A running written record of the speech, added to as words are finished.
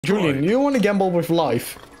Julian, you want to gamble with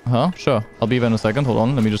life? Huh? Sure. I'll be there in a second. Hold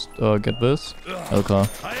on. Let me just get this. Okay.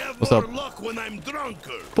 What's up?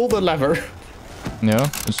 Pull the lever. Yeah,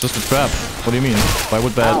 it's just a trap. What do you mean? Why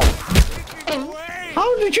would that?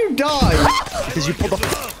 How did you die? Because you pulled the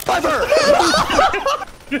lever!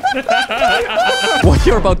 What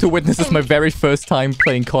you're about to witness is my very first time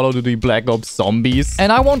playing Call of Duty Black Ops Zombies. And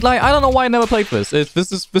I won't lie, I don't know why I never played this.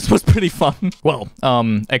 This was pretty fun. Well,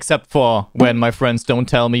 except for when my friends don't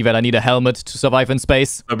tell me that I need a helmet to survive in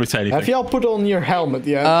space. Have y'all put on your helmet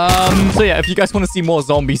yet? So yeah, if you guys want to see more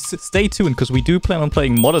zombies, stay tuned, because we do plan on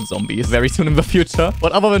playing modded zombies very soon in the future.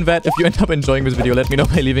 But other than that, if you end up enjoying this video, let me know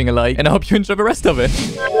by leaving a like, and I hope you enjoy the rest of it.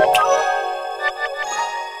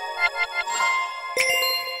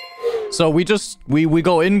 So we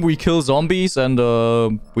go in, we kill zombies, and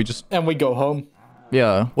we go home.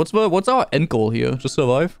 Yeah. What's our end goal here? Just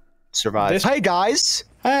survive? Survive. Hey guys!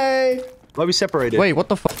 Hey! Why we separated? Wait, what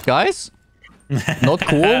the fuck, guys? Not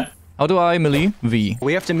cool. How do I melee? V.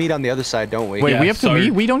 We have to meet on the other side, don't we? Wait, Yeah, we have to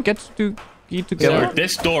meet? We don't get to eat together? So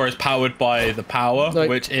this door is powered by the power,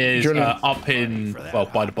 which is up in, well,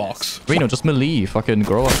 by the box. Reno, just melee. Fucking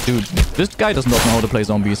grow up. Dude, this guy does not know how to play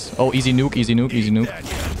zombies. Oh, easy nuke, easy nuke, easy nuke.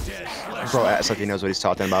 Bro, acts like he knows what he's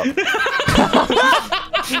talking about.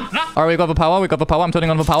 Alright, we got the power, I'm turning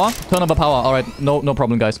on the power. Turn on the power. Alright, no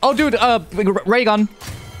problem, guys. Oh, dude, ray gun.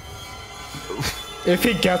 If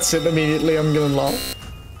he gets it immediately, I'm gonna laugh.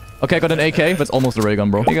 Okay, I got an AK. That's almost a ray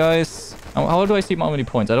gun, bro. Hey, guys. How do I see how many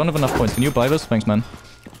points? I don't have enough points. Can you buy this? Thanks, man.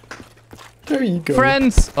 There you go.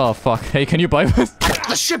 Friends! Oh, fuck. Hey, can you buy this? I got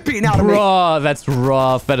the shit beaten out of me! Bro, that's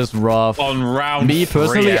rough. That is rough. On round Me,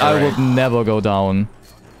 personally, I would never go down.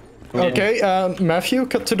 Okay, Matthew,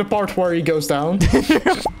 cut to the part where he goes down.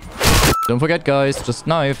 Don't forget, guys. Just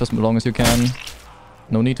knife as long as you can.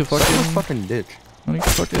 No need to fucking dick. No need to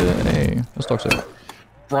fucking... Hey, let's talk so.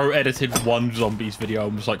 Bro edited one zombies video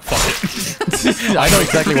and was like, fuck it. I know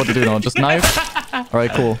exactly what to do now. Just knife.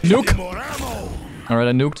 Alright, cool. Nuke! Alright,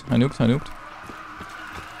 I nuked.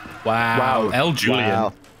 Wow. L. Julian.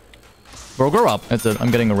 Wow. Bro, grow up. That's it.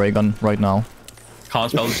 I'm getting a ray gun right now. Can't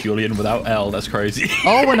spell Julian without L. That's crazy.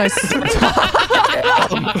 Oh, when I...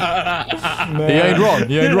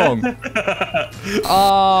 He ain't wrong.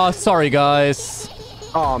 Oh, sorry, guys.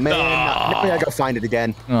 Oh man, now I gotta find it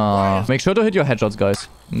again. Oh, make sure to hit your headshots, guys.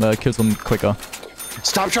 Kill them quicker.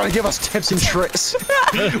 Stop trying to give us tips and tricks.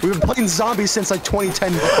 We've been playing zombies since like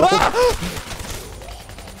 2010.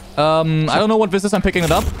 I don't know what this is. I'm picking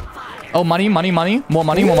it up. Oh, money. More money. No,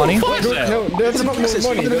 that's not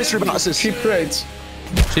more money. The mystery boxes. Cheap crates.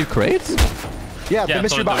 Cheap crates? Yeah, the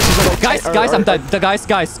mystery boxes. Guys, I'm dead. Guys,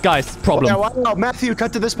 problem. Okay, wow, Matthew,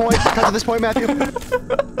 cut to this point. Matthew.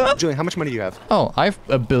 Julian, how much money do you have? Oh, I have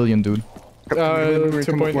 $1 billion, dude.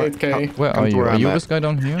 2.8k. Where are you? Are you this guy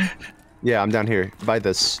down here? Yeah, I'm down here. Buy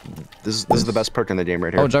this. This is the best perk in the game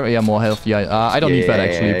right here. Oh, yeah, more health. Yeah, I don't need that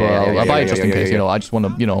actually, but I'll buy it just in case. You know, I just want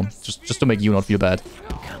to, you know, just to make you not feel bad.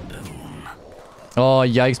 Oh,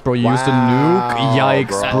 yikes, bro. You used a nuke?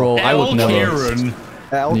 Yikes, bro. I would never. Kieron.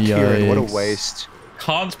 L. Kieron, what a waste.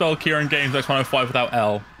 Can't spell Kieron Games X105 without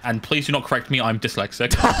L. And please do not correct me, I'm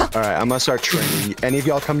dyslexic. Alright, I'm gonna start training. Any of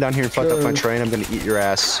y'all come down here and fuck up my train, I'm gonna eat your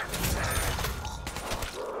ass.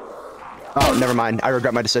 Oh, never mind. I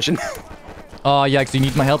regret my decision. Oh, yikes. Do you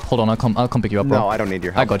need my help? Hold on, I'll come pick you up, bro. No, I don't need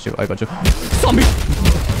your help. I got you. Zombie!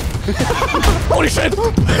 Holy shit!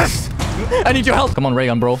 I need your help. Come on, ray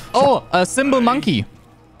gun, bro. Oh, a symbol monkey.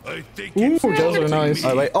 Ooh, those are nice.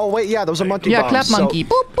 Oh wait, yeah, those are monkey yeah, bombs. clap monkey.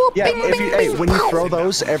 Boop, boop, yeah, bing, bing, when you throw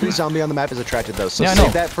those, every zombie on the map is attracted to those. So yeah,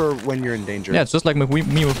 save that for when you're in danger. Yeah, it's just like me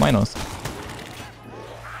with minors.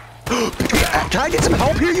 Can I get some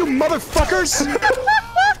help here, you motherfuckers?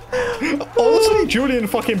 Honestly, Julian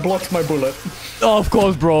fucking blocked my bullet. Oh, of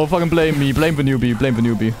course, bro. Fucking blame me. Blame the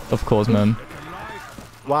newbie. Of course, man.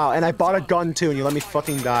 Wow, and I bought a gun too, and you let me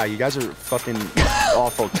fucking die. You guys are fucking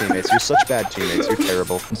awful teammates. You're such bad teammates. You're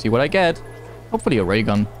terrible. Let's see what I get. Hopefully a ray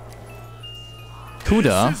gun.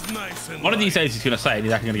 Kuda. One of these days he's gonna say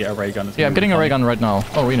he's actually gonna get a ray gun. Yeah, I'm getting a ray gun right now.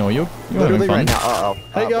 Oh, Reno, you're having fun. Right now. Uh-oh.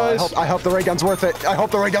 Hey, guys. I hope the ray gun's worth it.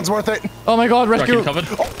 Oh my god, rescue. Covered.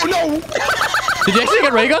 Oh, no! Did you actually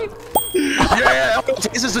get ray gun? Yeah!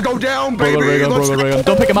 This is to go down, baby! Bro, ray gun.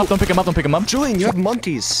 Don't pick him up. Julian, you have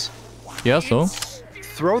monkeys. Yeah, so?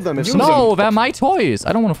 Throw them if No, they're my toys.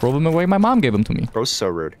 I don't want to throw them away. My mom gave them to me. Bro's so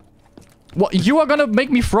rude. What? You are gonna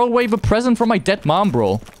make me throw away the present from my dead mom,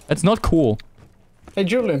 bro. That's not cool. Hey,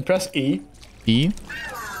 Julian, press E. E?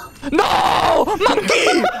 No!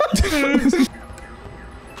 Monkey!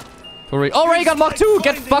 Oh, ray gun Mark 2!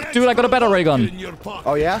 Get fucked, dude. I got a better ray gun.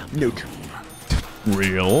 Oh, yeah? Nuke.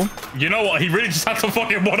 Real. You know what? He really just had to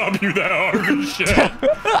fucking one-up you there. Holy shit.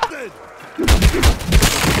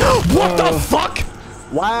 What the fuck?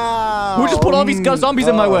 Wow. Who just put all these zombies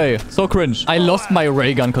in my way? So cringe. I lost my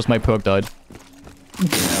ray gun because my perk died.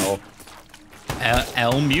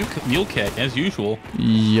 L mule kick, as usual.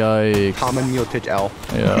 Yikes. Common mule kick L.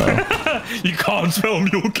 Yeah. You can't spell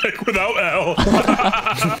mule kick without L.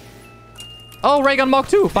 Oh, ray gun Mark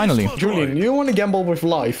 2, finally. Julian, you want to gamble with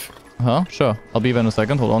life? Huh? Sure. I'll be there in a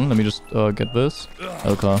second. Hold on. Let me just get this.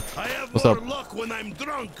 Okay. What's up?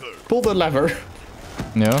 Pull the lever.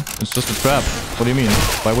 Yeah, it's just a trap. What do you mean?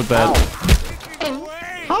 Why would that?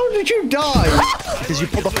 How did you die? Because you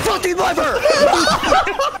pulled the fucking lever!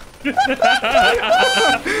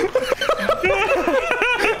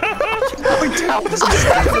 I'm so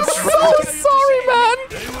sorry, man.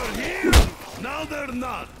 Now they're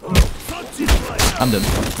not. I'm dead.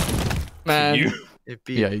 Man.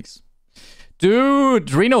 Yikes.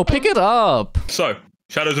 Dude, Reno, pick it up. So,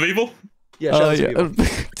 Shadows of Evil? Yeah, Shadows of Evil.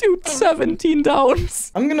 Dude, 17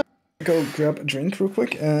 downs. I'm gonna go grab a drink real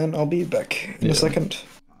quick and I'll be back in a second.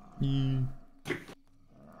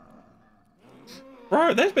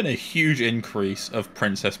 Bro, there's been a huge increase of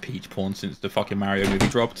Princess Peach porn since the fucking Mario movie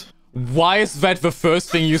dropped. Why is that the first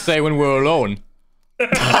thing you say when we're alone? Who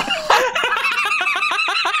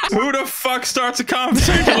the fuck starts a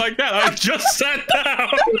conversation like that? I just sat down.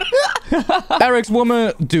 Eric's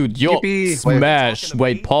woman. Dude, you're Yippee. smash.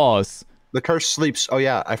 Wait, pause. The curse sleeps. Oh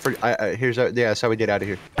yeah, I forgot. Here's how. Yeah, that's how we get out of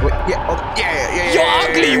here. Wait, yeah, yeah. You're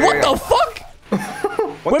ugly. What the fuck?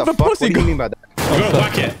 What Where'd the the fuck? pussy What do you mean by that? I'm gonna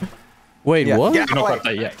whack it. Wait, Yeah. what? Yeah. You're not got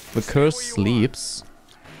that yet. The curse sleeps.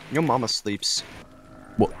 Your mama sleeps.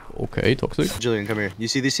 What? Okay, toxic. Jillian, come here. You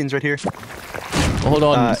see these scenes right here? Hold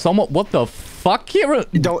on. What the fuck, Kieron?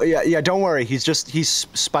 Don't. Yeah. Don't worry. He's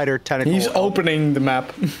spider tentacle. He's opening the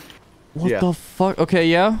map. What Yeah. the fuck? Okay,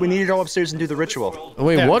 yeah. We need to go upstairs and do the ritual.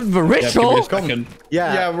 Wait, Yeah. what? The Yeah, give me ritual? a second.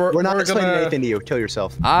 Yeah. we're not explaining gonna- anything to you. Kill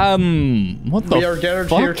yourself. What the We are gathered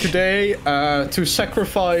fuck? here today to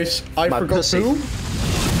sacrifice. I My forgot pussy. who.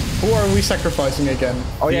 Who are we sacrificing again?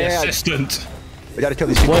 Oh The yeah. assistant. We gotta kill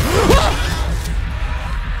these people.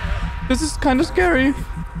 This is kind of scary.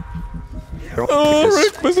 Don't Oh,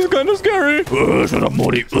 this. Rick, this is kind of scary. Shut up,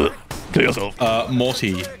 Morty. Kill yourself.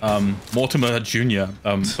 Morty. Mortimer Jr.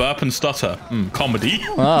 Burp and Stutter. Comedy.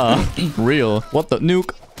 Ah, real. What the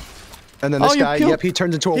nuke? And then this Oh, you guy. killed- Yep. He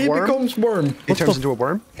turns into a He worm. becomes worm. He turns into a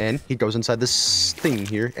worm, and he goes inside this thing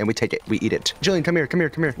here, and we take it. We eat it. Jillian, come here. Come here.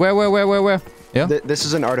 Come here. Where? Yeah? This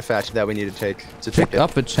is an artifact that we need to take. Pick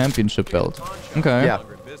up a championship belt. Okay.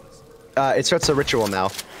 Yeah. It starts a ritual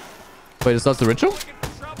now. Wait, is that the ritual?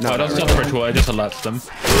 No, that's not a ritual. It just alerts them.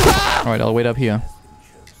 Alright, I'll wait up here.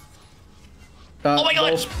 Oh my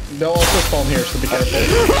god! They'll also spawn here, so be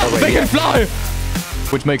careful. They can fly!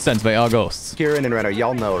 Which makes sense, they are ghosts. Kieron and Reno,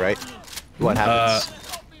 y'all know, right? What happens?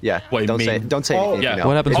 Yeah. what, don't me? say anything. yeah. You know.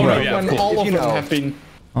 What happens Oh, when- no, yeah, of When course. all of you them know. have been.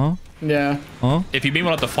 Huh? Yeah. If you mean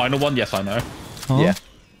one of the final one, yes, I know. Yeah.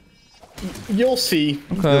 You'll see.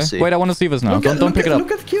 Okay. You'll see. Wait, I want to see this now. Don't pick it up.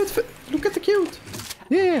 Look at the cute. Look at the cute.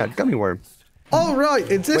 Yeah. Gummy worm. All right,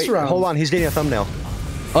 it's this Wait, round. hold on. He's getting a thumbnail.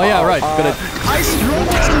 Oh yeah, right. Got it. Ice rolls.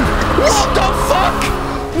 What the fuck?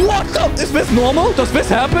 What the? Is this normal? Does this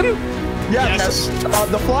happen? Yeah. Yes.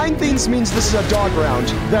 The flying things means this is a dog round.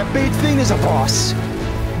 That big thing is a boss.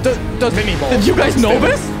 Did you guys know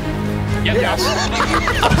this? Yes.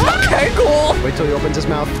 Okay, cool. Wait till he opens his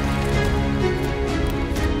mouth.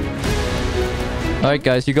 Alright,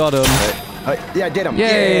 guys, you got him. Yeah, I did him.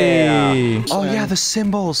 Yay! Yeah. Oh yeah, the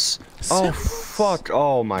symbols. Oh fuck.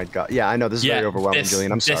 Oh my god. Yeah, I know this is very overwhelming,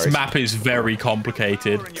 Julian. I'm sorry. This map is very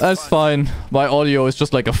complicated. That's fine. My audio is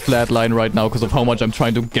just like a flat line right now because of how much I'm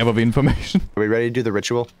trying to gather the information. Are we ready to do the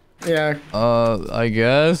ritual? Yeah. I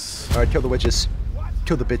guess. All right, kill the witches.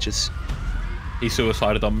 Kill the bitches. He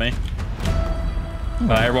suicided on me.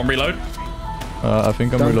 Everyone reload. I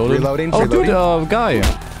think I'm reloaded. Reloading, Oh, reloading. dude, guy.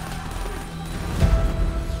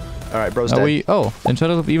 All right, bro's Are dead. in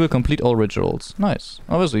Shadows of Evil, complete all rituals. Nice.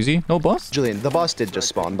 Oh, that was easy. No boss? Julian, the boss did just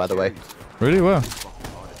spawn, by the way. Really? Where?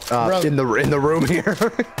 In the room here.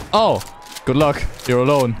 Oh, good luck. You're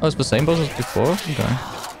alone. Oh, it's the same boss as before? Okay.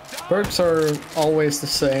 Perks are always the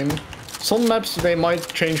same. Some maps, they might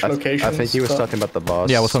change locations. I think he was but- talking about the boss.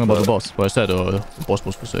 Yeah, I was talking about the boss. But I said the boss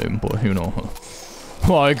was the same, but you know.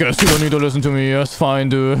 Well, I guess you don't need to listen to me. That's fine,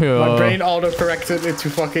 dude. Yeah. My brain auto-corrected into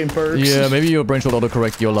fucking perks. Yeah, maybe your brain should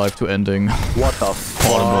autocorrect your life to ending. What the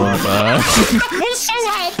fuck? What's so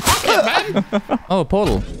out of pocket, man? Oh,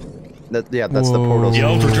 portal. Yeah, that's the portal. The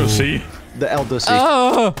Elder Jussi. The Elder.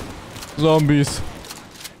 Ah! Zombies.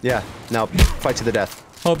 Yeah. Now fight to the death.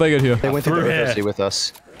 How'd they get here? They went through Through the here. OC with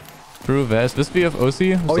us. Through Vest. This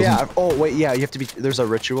VFOC? Oh yeah. Oh wait, yeah. You have to be. There's a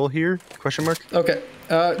ritual here? Question mark. Okay.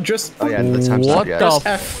 Just. Oh yeah. The time's What not yet. the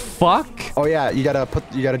F. fuck? Oh yeah. You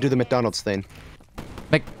gotta do the McDonald's thing.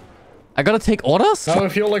 Like, I gotta take orders? Now,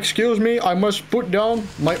 if you'll excuse me, I must put down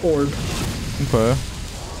my orb. Okay.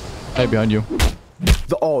 Hey, behind you.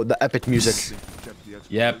 The epic music.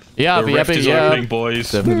 Yep. Yeah, the rift epic, is yeah. opening,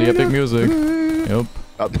 boys. Definitely epic music. Yep.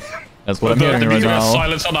 That's what I'm The hearing right music of now.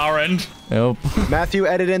 silence on our end. Yep. Matthew,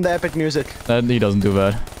 edit in the epic music. And he doesn't do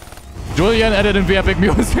that. Julian edited the epic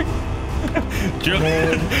music.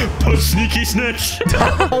 Put sneaky snitch.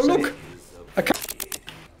 Oh look!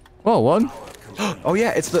 Oh, what? Oh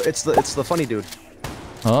yeah. It's the funny dude.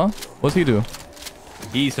 Huh? What's he do?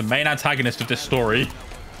 He's the main antagonist of this story.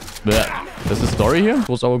 Bleh. There's a story here?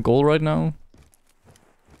 What's our goal right now?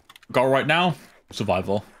 Goal right now,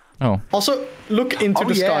 survival. Oh. Also, look into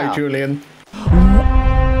the yeah. sky, Julian.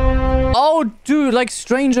 Oh, dude, like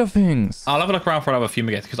Stranger Things. I'll have a look around for another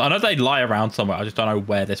fumigator because I know they lie around somewhere. I just don't know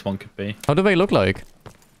where this one could be. How do they look like?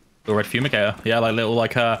 The red fumigator. Yeah, like little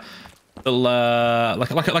like a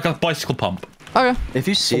bicycle pump. Okay. If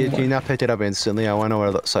you see it, can you not pick it up instantly? I want to know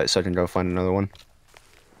where the site so I can go find another one.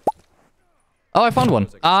 Oh, I found one.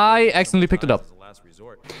 I accidentally picked it up.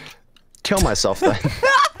 Kill myself then.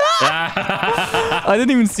 I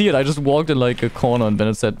didn't even see it. I just walked in like a corner and then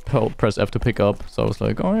it said press F to pick up. So I was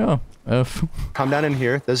like, oh yeah, F. Come down in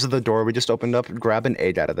here. This is the door we just opened up. Grab an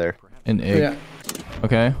egg out of there. An egg. Yeah.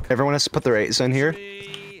 Okay. Everyone has to put their eggs in here,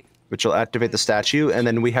 which will activate the statue, and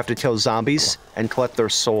then we have to kill zombies and collect their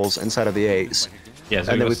souls inside of the eggs. Yeah,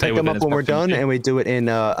 so And then we stay pick them within up its when we're done, proximity. and we do it in,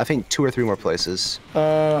 I think, 2 or 3 more places.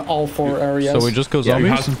 All 4 areas. So we just go Yeah, Who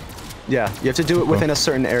zombies? hasn't? Yeah, you have to do it within a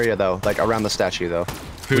certain area, though, like around the statue, though.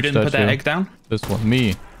 Who Which didn't put their statue? egg down? This one.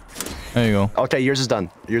 Me. There you go. Okay, yours is done.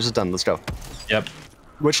 Yours is done. Let's go. Yep.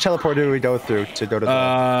 Which teleporter do we go through to go to the...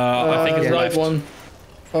 I think it's right left. one.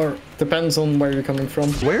 Or depends on where you're coming from.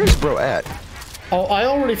 Where is bro at? Oh, I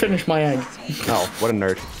already finished my egg. Oh, what a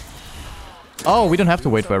nerd. Oh, we don't have to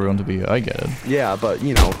wait for everyone to be here. I get it. Yeah, but,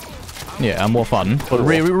 you know. Yeah, more fun. But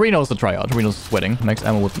Reno's the tryout. Reno's sweating. Next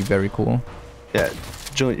ammo would be very cool. Yeah,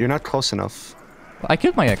 Julian, you're not close enough. I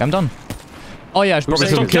killed my egg. I'm done. Oh yeah, I should probably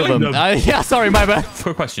Stop still kill killing them. them. Yeah, sorry, my bad.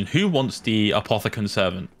 Quick question: who wants the apothecon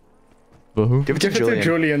servant? Uh-huh. Give it to Give it to Julian.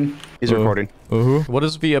 Julian. He's recording. What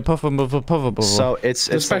is the puffer? So it's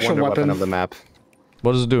the special wonder weapon weapon. of the map.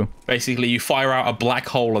 What does it do? Basically, you fire out a black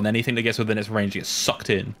hole, and anything that gets within its range gets sucked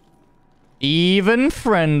in. Even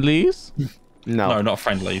friendlies? No. No, not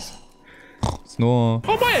friendlies. Snore.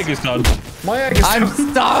 Oh, my egg is done. My egg is I'm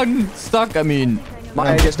stuck. Stuck. I mean,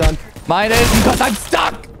 My egg is done. mine is because I'm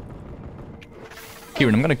stuck.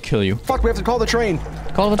 Kieron, I'm gonna kill you. Fuck, we have to call the train.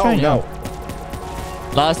 Call the train. no.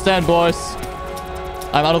 Yeah. Last stand, boys.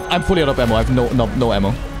 I'm fully out of ammo. I have no ammo.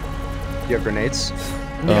 You have grenades?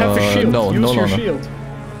 You have a shield. no, Use no your longer. shield.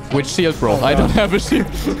 Which shield, bro? Oh, I don't God. have a shield.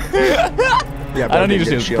 Yeah, I don't need a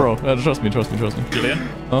get shield, bro. Trust me. Julian,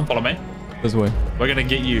 Huh? follow me. This way. We're gonna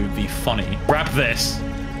get you the funny. Grab this.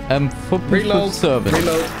 Foot Reload. service.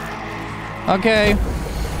 Reload. Okay.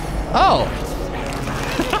 Oh.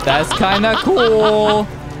 That's kind of cool.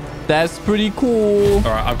 That's pretty cool. All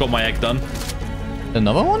right, I've got my egg done.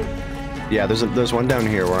 Another one? Yeah, there's one down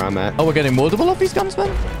here where I'm at. Oh, we're getting multiple of these guns, man?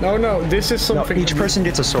 No, this is No, something. each person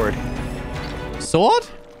gets a sword. Sword?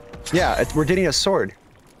 Yeah, we're getting a sword.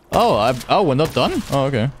 Oh, we're not done? Oh,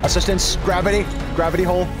 okay. Assistance, gravity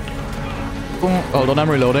hole. Hold on, I'm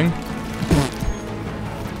reloading.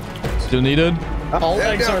 Still needed. All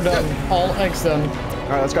eggs are done. All eggs done. All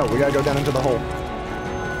right, let's go. We gotta go down into the hole.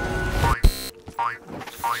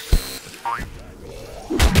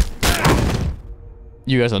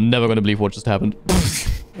 You guys are never gonna believe what just happened.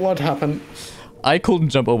 What happened? I couldn't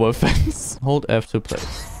jump over a fence. Hold F to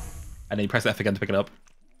place. And then you press F again to pick it up.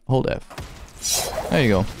 Hold F. There you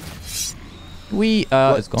go.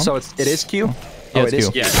 It's gone. So it is Q? Yeah, Oh, it's it is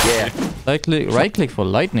Q. Yeah. Right click for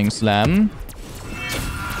lightning slam.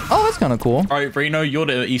 Oh, that's kind of cool. All right, Reno, you're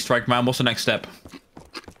the Easter egg man. What's the next step?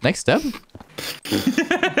 Next step?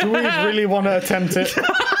 Do we really want to attempt it?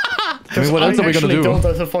 I mean, what else are we gonna I do? don't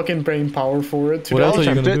have the fucking brain power for it. What else are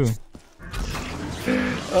you gonna do?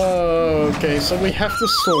 Okay, so we have the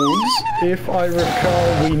swords. If I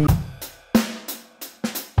recall,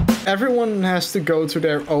 everyone has to go to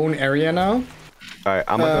their own area now. All right,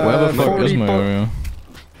 I'm gonna Where the fuck 40 is my po-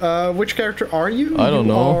 area? Which character are you? I don't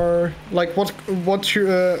You know. Are, like what's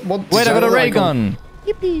your what? Wait, I got a zone ray icon?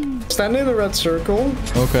 gun. Stand in the red circle.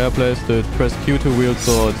 Okay, I placed it. Press Q to wield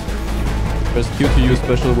sword. Press Q to use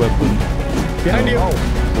special weapon. Behind you.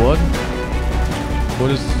 What?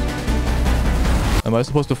 What is... Am I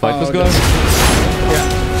supposed to fight this guy?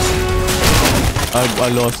 Yeah. I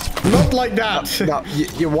lost. Not like that. No,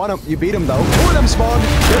 you want him. You beat him though. Two of them spawned.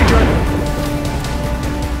 Danger.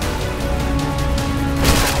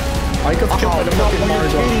 I got killed by the fucking You're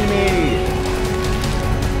Mars. beating me.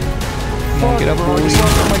 Come on, get up, Bro, I boy. just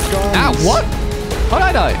lost all my guns. Ow, what? How'd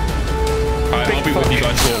I die? Alright, I'll be with you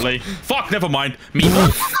guys shortly. Fuck, never mind. Me.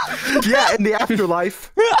 Yeah, in the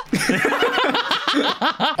afterlife.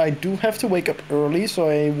 I do have to wake up early, so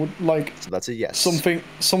I would like So that's a yes.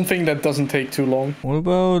 something that doesn't take too long. What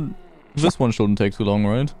about... This one shouldn't take too long,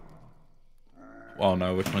 right? Oh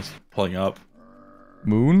no, which one's pulling up?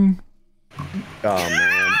 Moon? Oh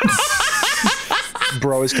man.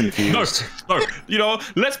 Bro is confused. No. You know,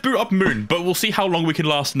 let's boot up Moon, but we'll see how long we can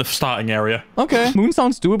last in the starting area. Okay. Moon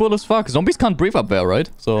sounds doable as fuck. Zombies can't breathe up there, right?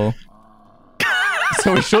 So...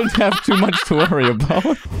 So we shouldn't have too much to worry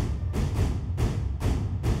about.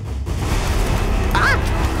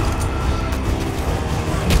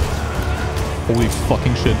 Holy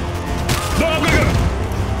fucking shit. No, I'm gonna go.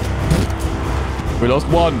 We lost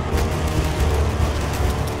one.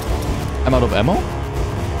 I'm out of ammo?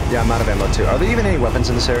 Yeah, I'm out of ammo too. Are there even any weapons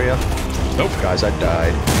in this area? Nope. Guys, I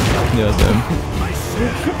died. Yeah, same.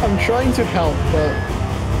 I'm trying to help, but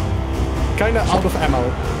kinda out of ammo.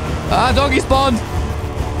 Ah, doggy spawned!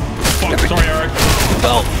 Fuck, sorry, Eric.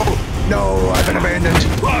 Oh, No, I've been abandoned.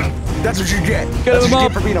 That's what you get. Get That's him what you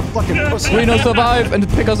up. get for being a fucking pussy. Reno survive and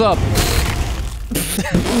pick us up.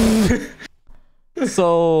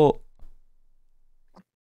 So...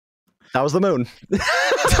 That was the moon.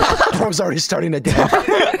 Bro's already starting to dab.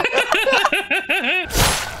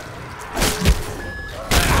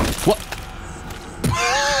 What?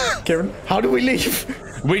 Kieron, how do we leave?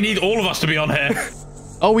 We need all of us to be on here.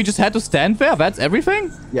 Oh, we just had to stand there? That's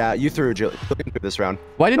everything? Yeah, you threw Jill this round.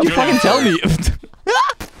 Why didn't you fucking tell me?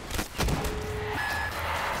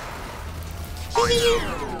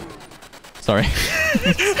 Sorry.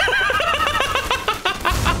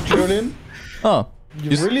 Julian, Oh.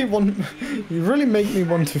 you really make me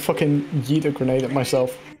want to fucking yeet a grenade at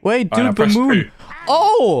myself. Wait, Alright, now dude, the press moon. 2.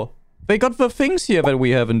 Oh! They got the things here that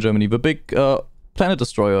we have in Germany. The big planet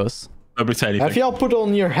destroyers. Nobody say anything. Have y'all put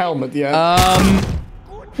on your helmet yet? I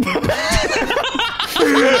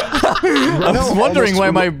was wondering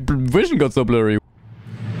why my vision got so blurry.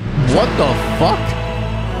 What the fuck?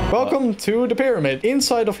 Welcome to the pyramid.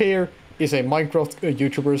 Inside of here is a Minecraft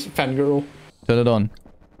YouTuber's fangirl. Turn it on.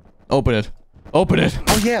 Open it. Open it.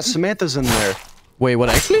 Oh yeah, Samantha's in there. Wait, what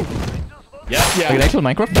actually? Yeah. Like an Yeah. actual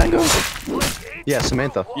Minecraft bango? Yeah,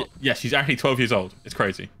 Samantha. Yeah, she's actually 12 years old. It's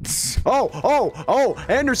crazy. Oh,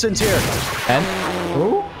 Anderson's here. And?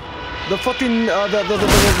 Who? The fucking,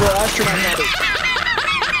 the astronaut.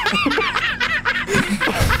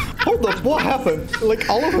 Hold up, what happened? Like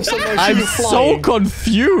all of a sudden I see I'm you so flying.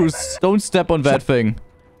 confused. Don't step on that thing.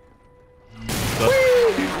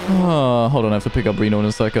 Hold on, I have to pick up Reno in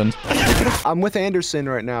a second. I'm with Anderson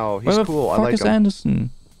right now. He's Where the cool. I fuck like is him. Anderson?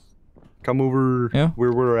 Come over Yeah.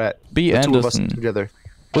 where we're at. B. The two of us Anderson. together.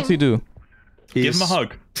 What's he do? Give him a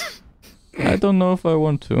hug. I don't know if I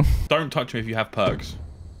want to. Don't touch me if you have perks.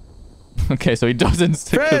 Okay, so he doesn't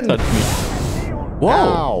stick to Friend. touch me. Whoa!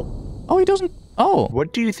 Ow. Oh, he doesn't. Oh,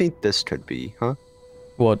 What do you think this could be, huh?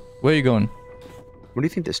 what? Where are you going? What do you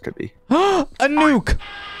think this could be? A nuke.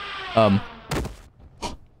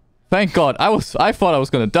 Thank God. I thought I was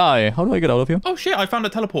gonna die. How do I get out of here? Oh shit, I found a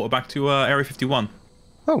teleporter back to Area 51.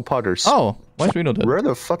 Oh, Potters. Oh, why is Reno dead? Where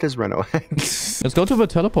the fuck is Reno? Let's go to the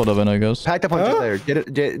teleporter then, I guess. Pack a punch there.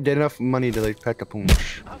 Get enough money to like pack a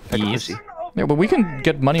punch. Pack a Yes. pussy. Yeah, but we can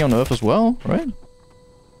get money on Earth as well, right?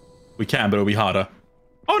 We can, but it'll be harder.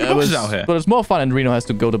 Oh, the box is out here. But it's more fun, and Reno has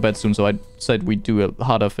to go to bed soon, so I said we do a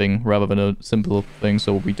harder thing rather than a simple thing,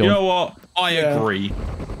 so we don't. You know what? I Yeah. agree.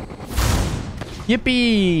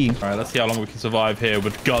 Yippee! Alright, let's see how long we can survive here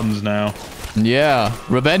with guns now. Yeah,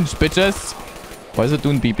 revenge, bitches. Why is it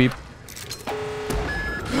doing beep beep?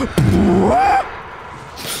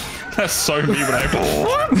 That's so me when I...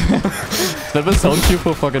 Is that the sound cue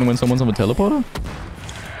for fucking when someone's on the teleporter?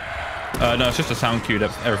 No, it's just a sound cue that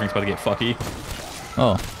everything's about to get fucky.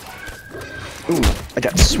 Oh. Ooh, I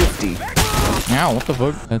got Swifty. Ow, what the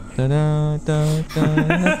fuck?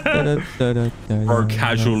 Bro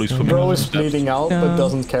casually swimming Bro up is the steps. bleeding out but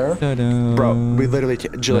doesn't care. Bro, we literally...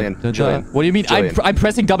 Jillian. What do you mean? Jillian. I'm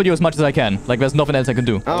pressing W as much as I can. Like, there's nothing else I can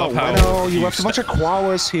do. Oh, love how Reno, you you left a bunch of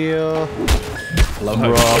koalas here. Love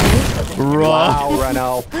how Wow,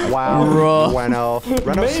 Reno. Wow, Bruh. Reno.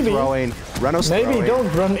 Reno's Maybe. throwing. Reno's Maybe throwing.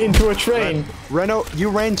 don't run into a train. Reno, you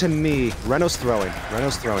ran to me. Reno's throwing.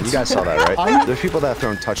 Reno's throwing. You guys saw that, right? There's people that have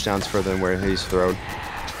thrown touchdowns further than where he's thrown.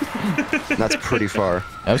 That's pretty far.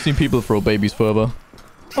 I've seen people throw babies further.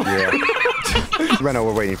 Yeah. Reno,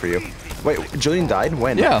 we're waiting for you. Wait, Julian died?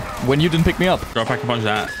 When? Yeah, when you didn't pick me up. Drop back a bunch of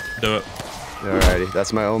that. Do it. Alrighty,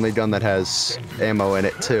 that's my only gun that has ammo in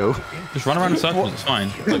it too. Just run around in circles. It's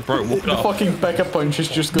fine. Like, bro, walk it The off. fucking backup punch is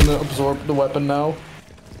just gonna absorb the weapon now.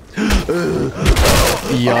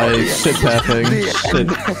 Yikes, shit pathing. Shit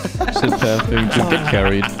pathing. Just get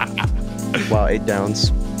carried. Wow, 8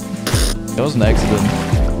 downs. That was an accident.